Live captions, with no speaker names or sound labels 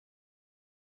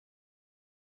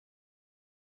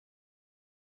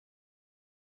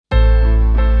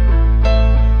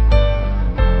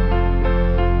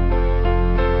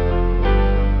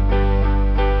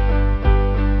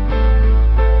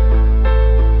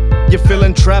you're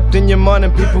feeling trapped in your mind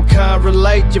and people can't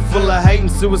relate. You're full of hate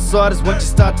and suicide is what you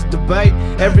start to debate.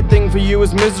 Everything for you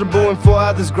is miserable and for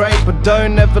others great, but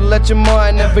don't ever let your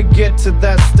mind ever get to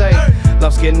that state.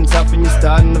 Life's getting tough and you're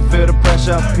starting to feel the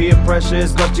pressure. Peer pressure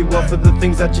has got you off of the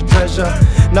things that you treasure.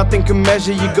 Nothing can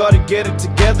measure, you gotta get it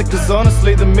together, cause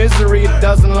honestly the misery, it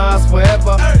doesn't last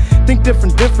forever. Think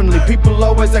differently, people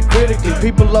always act critically,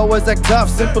 people always act tough,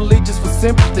 simply just for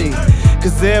sympathy.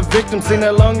 Cause they're victims, they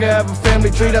no longer have a family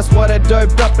tree, that's why they're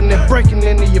doped up and they're breaking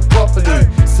into your property.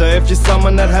 So if you're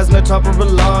someone that has no type of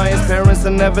reliance, parents are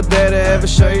never there to ever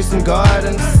show you some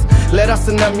guidance, let us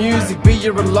in that music be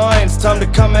your alliance. Time to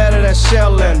come out of that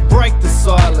shell and break the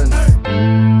silence.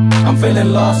 I'm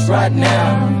feeling lost right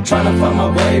now, trying to find my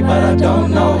way but I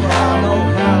don't know how.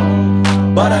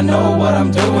 But I know what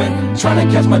I'm doing, trying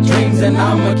to catch my dreams and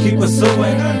I'ma keep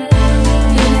pursuing.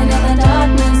 Even in the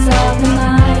darkness of the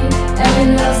night, every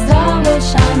little star will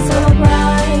shine so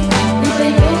bright. If we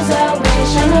lose our way,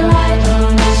 shine a light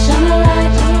on us, shine a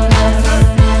light on us.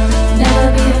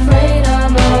 Never be afraid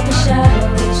of all the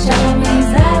shadows. Shadow means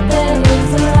that there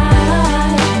is a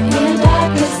light. In the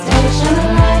darkest day, shine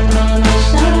a light on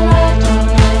us, shine a light on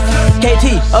us.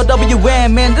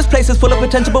 KTown, man, this place is full of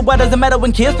potential, but why does it matter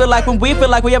when kids feel like, when we feel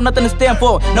like we have nothing to stand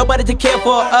for, nobody to care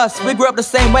for us? We grew up the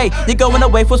same way. You're going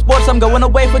away for sports, I'm going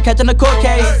away for catching a court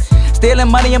case. Stealing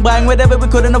money and buying whatever we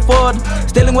couldn't afford.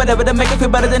 Stealing whatever to make us feel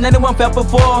better than anyone felt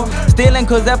before. Stealing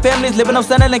cause our families living off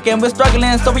Centrelink and we're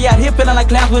struggling. So we out here feeling like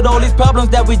clowns with all these problems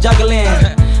that we juggling.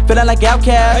 Feeling like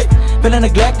outcasts, feeling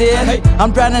neglected.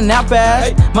 I'm drowning out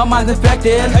fast, my mind's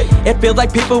infected. It feels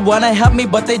like people wanna help me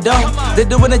but they don't. They're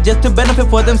doing it just to benefit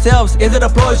for themselves. Is it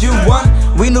applause you want?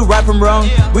 We knew right from wrong,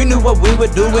 we knew what we were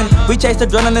doing. We chased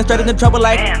adrenaline straight into trouble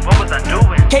like, man, what was I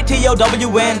doing?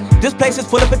 KTown, this place is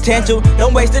full of potential.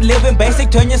 Don't waste it living basic,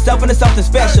 turn yourself into something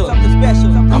special.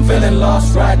 I'm feeling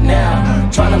lost right now,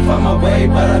 trying to find my way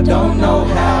but I don't know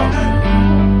how.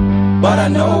 But I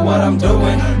know what I'm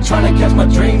doing, trying to catch my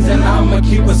dreams and I'ma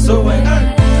keep pursuing.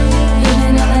 Even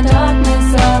in the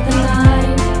darkness of the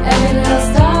night, every little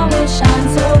star will shine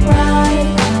so bright.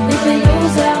 If we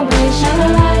lose our way, shine a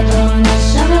light on us,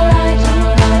 shine a light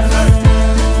on us.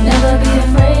 Never be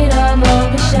afraid of all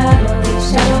the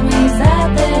shadows. Shadow means that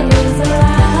there is a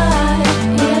light.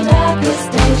 In the darkest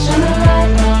day, shine a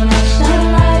light on us, shine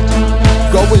a light on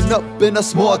us. Growing up in a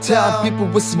small town, people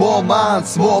with small minds,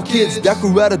 small kids that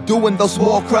grew out of doing those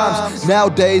small crimes.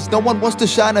 Nowadays, no one wants to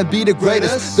shine and be the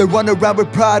greatest. They run around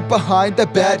with pride behind their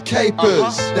bad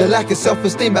capers. Their lack of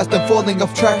self-esteem has them falling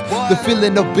off track. The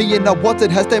feeling of being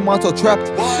unwanted has their minds all trapped.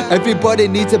 Everybody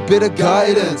needs a bit of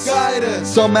guidance.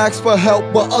 Some ask for help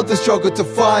while others struggle to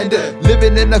find it.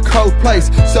 Living in a cold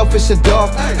place, selfish and dark.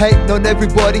 Hating on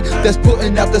everybody that's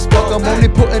putting out the spark. I'm only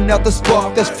putting out the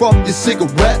spark that's from your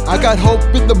cigarette. I got hope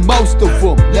in the most of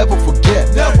them, never forget.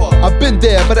 I've been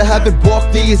there but I haven't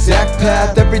walked the exact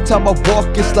path. Every time I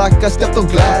walk it's like I stepped on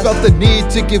glass. Felt the need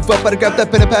to give up but I grabbed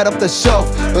that pen and pad off the shelf.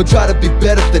 Don't try to be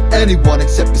better than anyone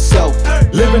except yourself.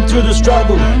 Living through the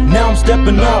struggle, now I'm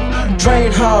stepping up.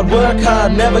 Train hard, work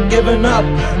hard, never giving up.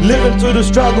 Living through the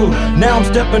struggle, now I'm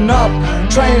stepping up.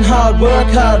 Train hard, work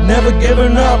hard, never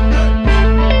giving up.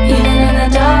 Even in the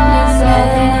darkness of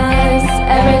the night.